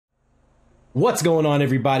What's going on,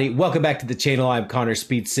 everybody? Welcome back to the channel. I'm Connor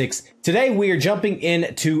Speed6. Today we are jumping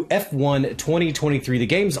into F1 2023. The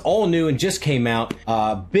game's all new and just came out.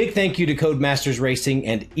 Big thank you to Codemasters Racing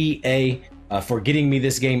and EA for getting me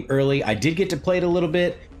this game early. I did get to play it a little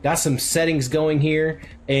bit, got some settings going here,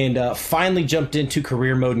 and finally jumped into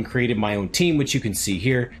career mode and created my own team, which you can see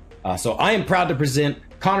here. So I am proud to present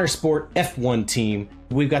Connor Sport F1 team.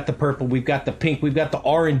 We've got the purple, we've got the pink, we've got the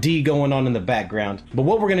R&D going on in the background. But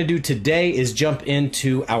what we're gonna do today is jump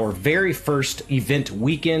into our very first event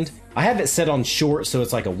weekend. I have it set on short, so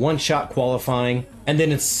it's like a one-shot qualifying, and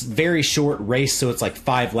then it's very short race, so it's like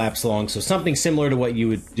 5 laps long. So something similar to what you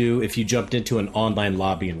would do if you jumped into an online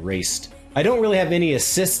lobby and raced. I don't really have any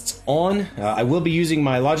assists on. I will be using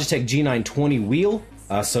my Logitech G920 wheel.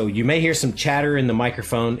 So you may hear some chatter in the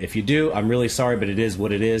microphone. If you do, I'm really sorry, but it is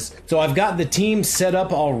what it is. So I've got the team set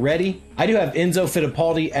up already. I do have Enzo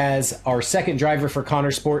Fittipaldi as our second driver for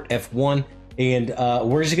Connor Sport F1. And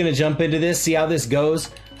we're just gonna jump into this, see how this goes.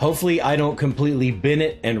 Hopefully I don't completely bin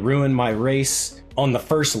it and ruin my race on the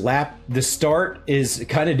first lap. The start is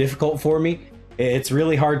kind of difficult for me. It's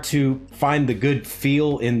really hard to find the good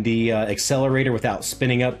feel in the accelerator without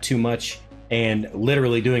spinning up too much and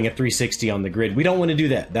literally doing a 360 on the grid. We don't want to do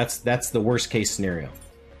that. That's the worst case scenario.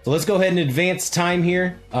 So let's go ahead and advance time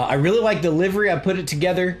here. I really like the livery. I put it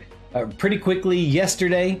together pretty quickly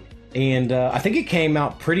yesterday, and I think it came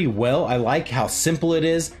out pretty well. I like how simple it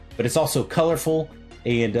is, but it's also colorful,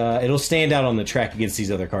 and it'll stand out on the track against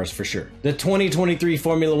these other cars for sure. The 2023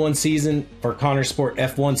 Formula One season for Connor Sport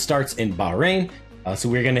F1 starts in Bahrain, so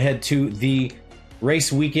we're gonna head to the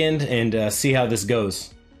race weekend and see how this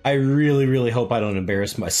goes. I really hope I don't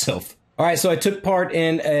embarrass myself. All right, so I took part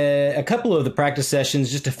in a couple of the practice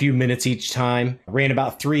sessions, just a few minutes each time. I ran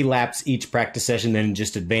about 3 laps each practice session, then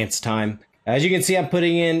just advanced time. As you can see, I'm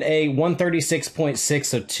putting in a 136.6,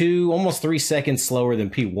 so almost 3 seconds slower than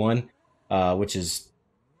P1, which is,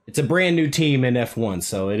 it's a brand new team in F1,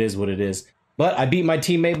 so it is what it is. But I beat my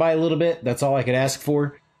teammate by a little bit. That's all I could ask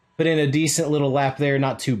for. Put in a decent little lap there,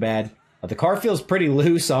 not too bad. The car feels pretty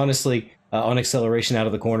loose, honestly. On acceleration out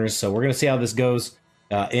of the corners, so we're gonna see how this goes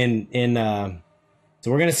in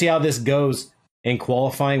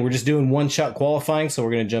qualifying. We're just doing one-shot qualifying, so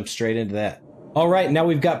we're gonna jump straight into that. All right, now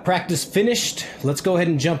we've got practice finished. Let's go ahead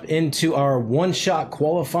and jump into our one-shot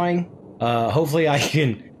qualifying. Hopefully, I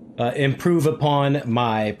can improve upon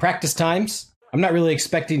my practice times. I'm not really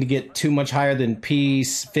expecting to get too much higher than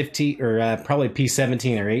P15 or probably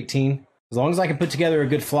P17 or 18. As long as I can put together a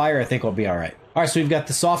good flyer, I think I'll be all right. All right, so we've got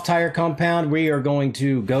the soft tire compound. We are going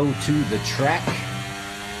to go to the track.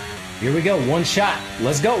 Here we go, one shot.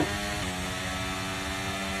 Let's go.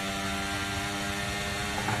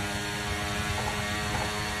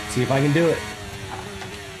 See if I can do it.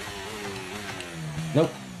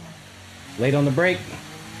 Nope. Late on the brake.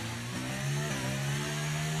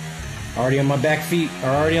 Already on my back feet, or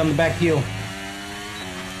already on the back heel.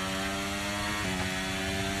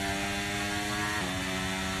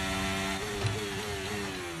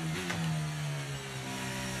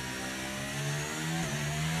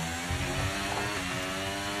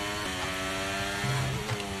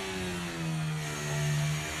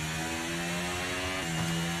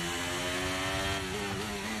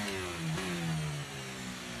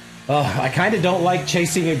 I kind of don't like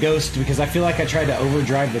chasing a ghost because I feel like I tried to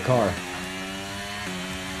overdrive the car.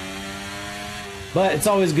 But it's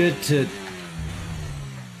always good to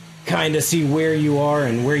kind of see where you are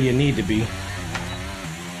and where you need to be.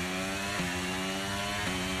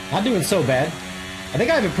 Not doing so bad. I think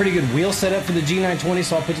I have a pretty good wheel set up for the G920,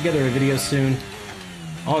 so I'll put together a video soon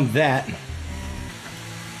on that.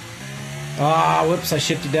 Whoops, I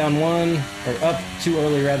shifted down one, or up too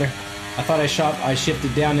early rather. I thought I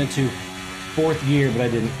shifted down into 4th gear, but I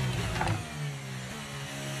didn't.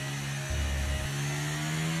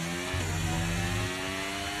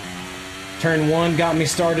 Turn 1 got me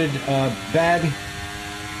started bad.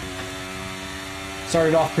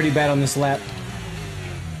 Started off pretty bad on this lap.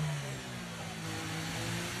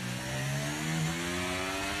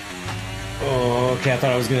 Oh, okay, I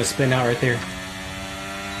thought I was gonna spin out right there.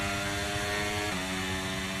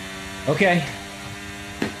 Okay.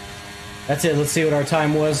 That's it. Let's see what our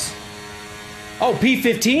time was. Oh,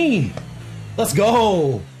 P15. Let's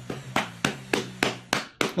go.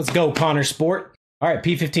 Let's go, Connor Sport. All right,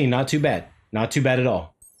 P15. Not too bad. Not too bad at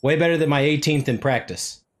all. Way better than my 18th in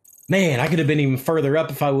practice. Man, I could have been even further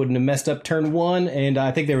up if I wouldn't have messed up turn 1, and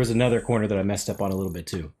I think there was another corner that I messed up on a little bit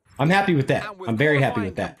too. I'm happy with that. I'm very happy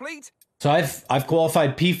with that. So I've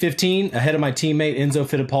qualified P15 ahead of my teammate Enzo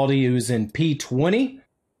Fittipaldi, who's in P20.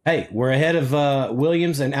 Hey, we're ahead of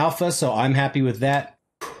Williams and Alpha, so I'm happy with that.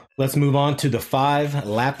 Let's move on to the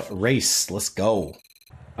 5-lap race. Let's go.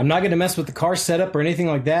 I'm not going to mess with the car setup or anything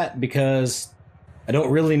like that because I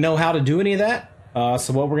don't really know how to do any of that.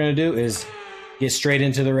 So what we're going to do is get straight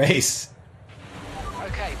into the race.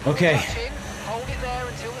 Okay. Hold it there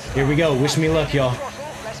until the start. Here we go. Wish me luck, y'all.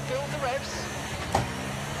 Let's build the revs.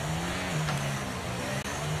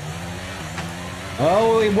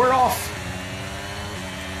 Oh, we're off.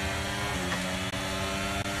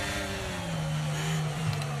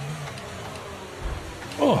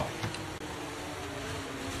 Oh.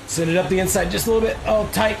 Send it up the inside just a little bit. Oh,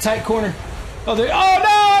 tight corner. Oh, there. Oh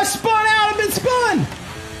no! I spun out. I've been spun.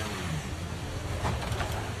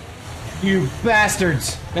 You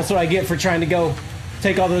bastards. That's what I get for trying to go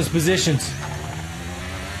take all those positions.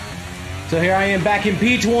 So here I am back in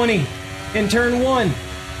P20 in turn 1.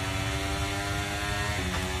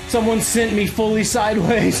 Someone sent me fully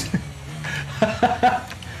sideways.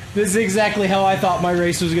 This is exactly how I thought my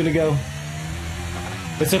race was going to go.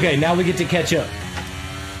 It's okay. Now we get to catch up.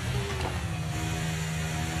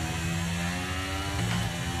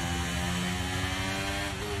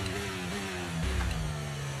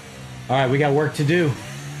 All right, we got work to do.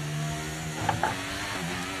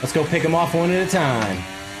 Let's go pick them off one at a time.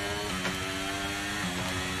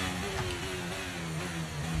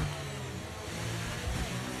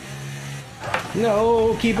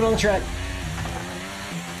 No, keep it on the track.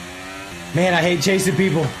 Man, I hate chasing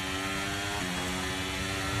people.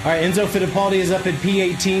 All right, Enzo Fittipaldi is up at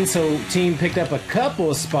P18, so team picked up a couple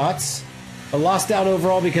of spots. I lost out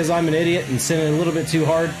overall because I'm an idiot and sent it a little bit too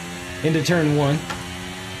hard into turn 1.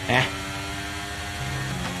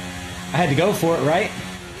 I had to go for it, right?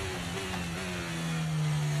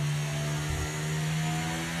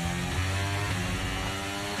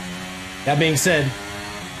 That being said,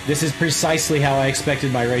 this is precisely how I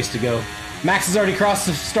expected my race to go. Max has already crossed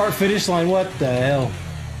the start-finish line. What the hell?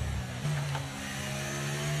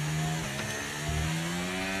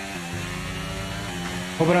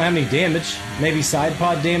 Hope I don't have any damage. Maybe side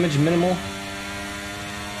pod damage, minimal.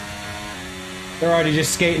 They're already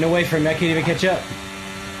just skating away from me. I can't even catch up.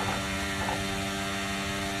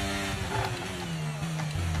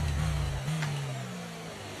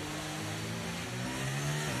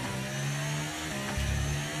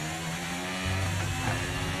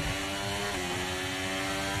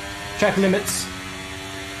 Track limits.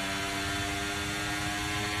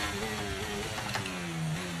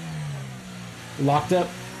 Locked up.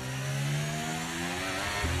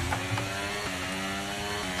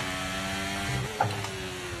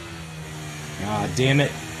 Ah, damn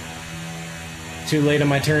it. Too late on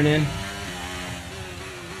my turn in.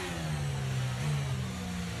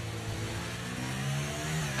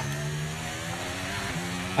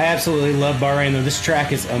 I absolutely love Bahrain though. This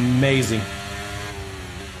track is amazing.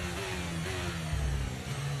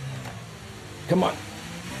 Come on.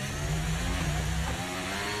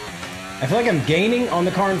 I feel like I'm gaining on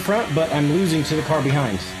the car in front, but I'm losing to the car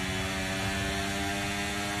behind.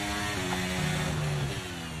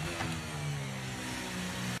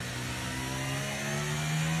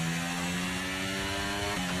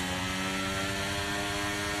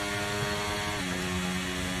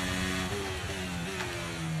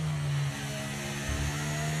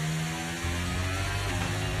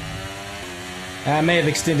 I may have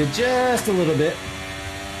extended just a little bit.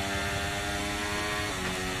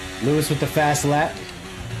 Lewis with the fast lap.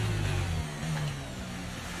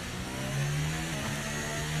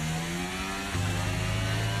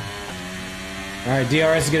 Alright,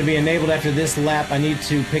 DRS is going to be enabled after this lap. I need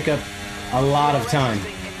to pick up a lot of time.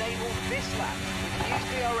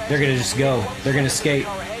 They're going to just go. They're going to skate.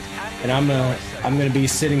 And I'm going to be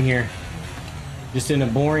sitting here just in a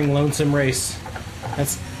boring, lonesome race.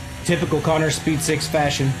 That's typical Connor Speed 6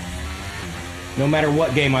 fashion. No matter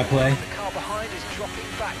what game I play. The car behind is dropping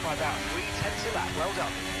back by about 3/10 a lap. Well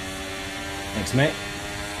done. Thanks, mate.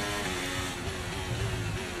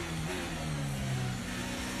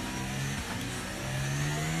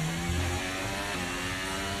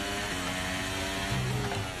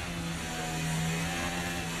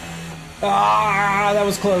 Ah, that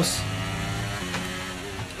was close.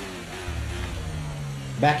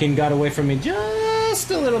 Back end got away from me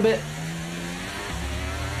just a little bit.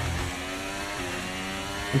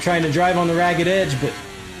 I'm trying to drive on the ragged edge, but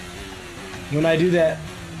when I do that,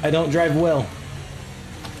 I don't drive well.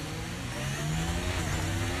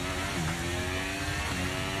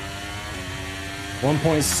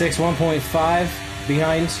 .6, 1.5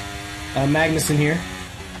 behind Magnussen here.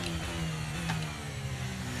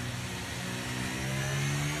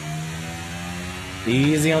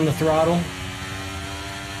 Easy on the throttle.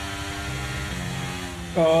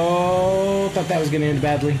 Oh, thought that was going to end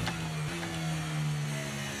badly.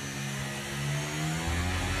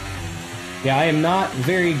 Yeah, I am not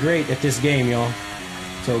very great at this game, y'all.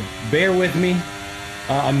 So bear with me.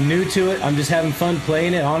 I'm new to it. I'm just having fun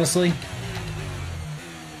playing it, honestly.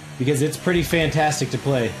 Because it's pretty fantastic to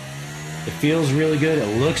play. It feels really good.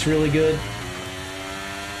 It looks really good.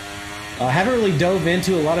 I haven't really dove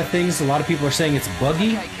into a lot of things. A lot of people are saying it's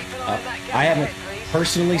buggy. I haven't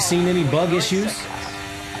personally seen any bug issues.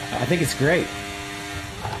 I think it's great.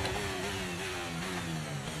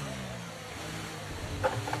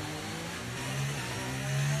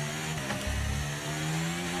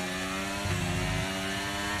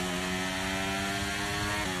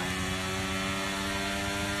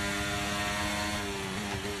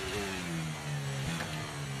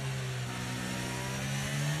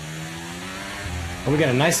 Oh, we got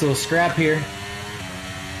a nice little scrap here.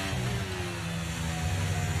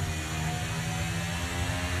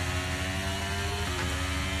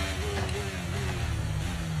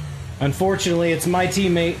 Unfortunately, it's my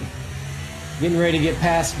teammate getting ready to get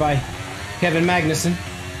passed by Kevin Magnussen.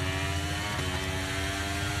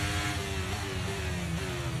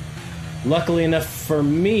 Luckily enough for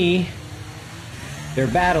me, they're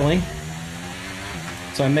battling,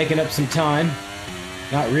 so I'm making up some time.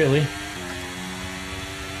 Not really.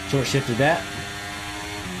 Short shifted that.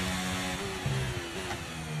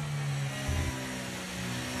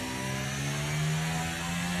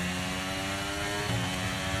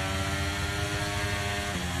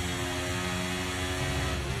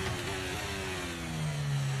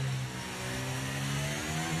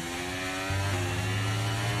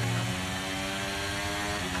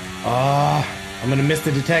 I'm gonna miss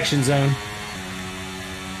the detection zone.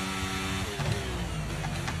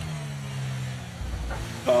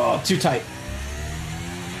 Oh, too tight.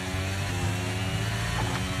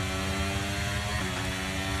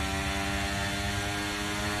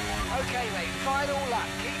 Okay, mate, final lap.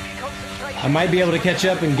 Keep your concentration. I might be able to catch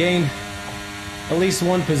up and gain at least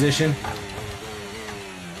one position.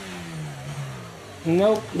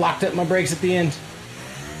 Nope, locked up my brakes at the end.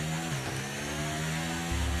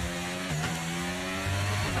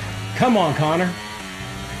 Come on, Connor.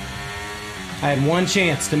 I had one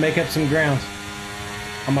chance to make up some ground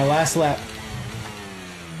on my last lap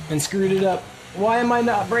and screwed it up. Why am I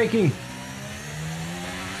not braking?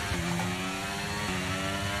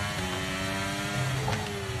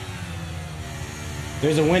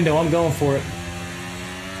 There's a window, I'm going for it.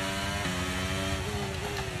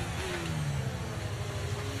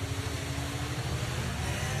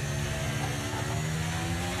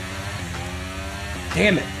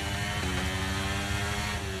 Damn it.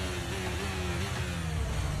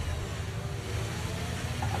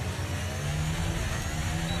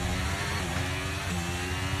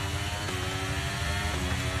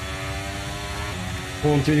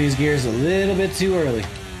 Pulling through these gears a little bit too early.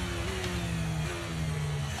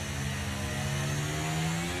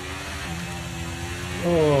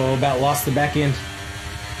 Oh, about lost the back end.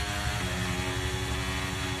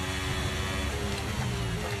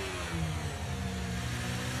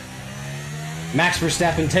 Max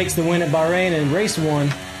Verstappen takes the win at Bahrain in race 1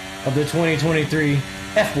 of the 2023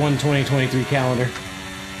 F1 2023 calendar.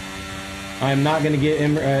 I am not going to get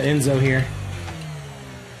Enzo here.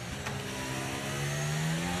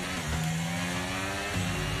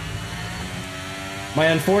 My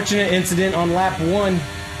unfortunate incident on lap 1,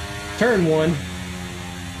 turn 1,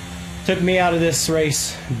 took me out of this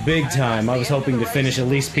race big time. I was hoping to finish at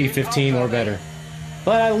least P15 or better.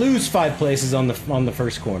 But I lose 5 places on the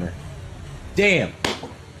first corner. Damn.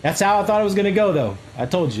 That's how I thought it was going to go, though. I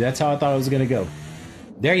told you, that's how I thought it was going to go.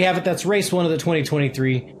 There you have it. That's race 1 of the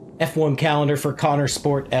 2023 F1 calendar for Connor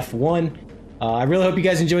Sport F1. I really hope you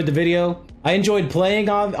guys enjoyed the video. I enjoyed playing,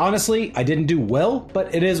 honestly. I didn't do well,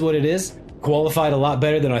 but it is what it is. Qualified a lot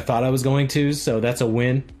better than I thought I was going to, so that's a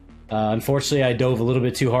win. Unfortunately, I dove a little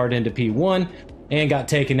bit too hard into P1 and got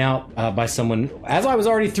taken out by someone as I was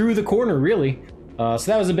already through the corner, really. So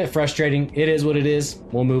that was a bit frustrating. It is what it is.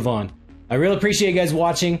 We'll move on. I really appreciate you guys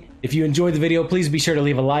watching. If you enjoyed the video, please be sure to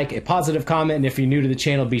leave a like, a positive comment, and if you're new to the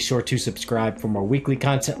channel, be sure to subscribe for more weekly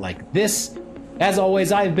content like this. As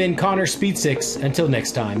always, I've been Connor Speed 6. Until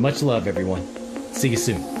next time, much love, everyone. See you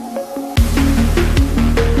soon.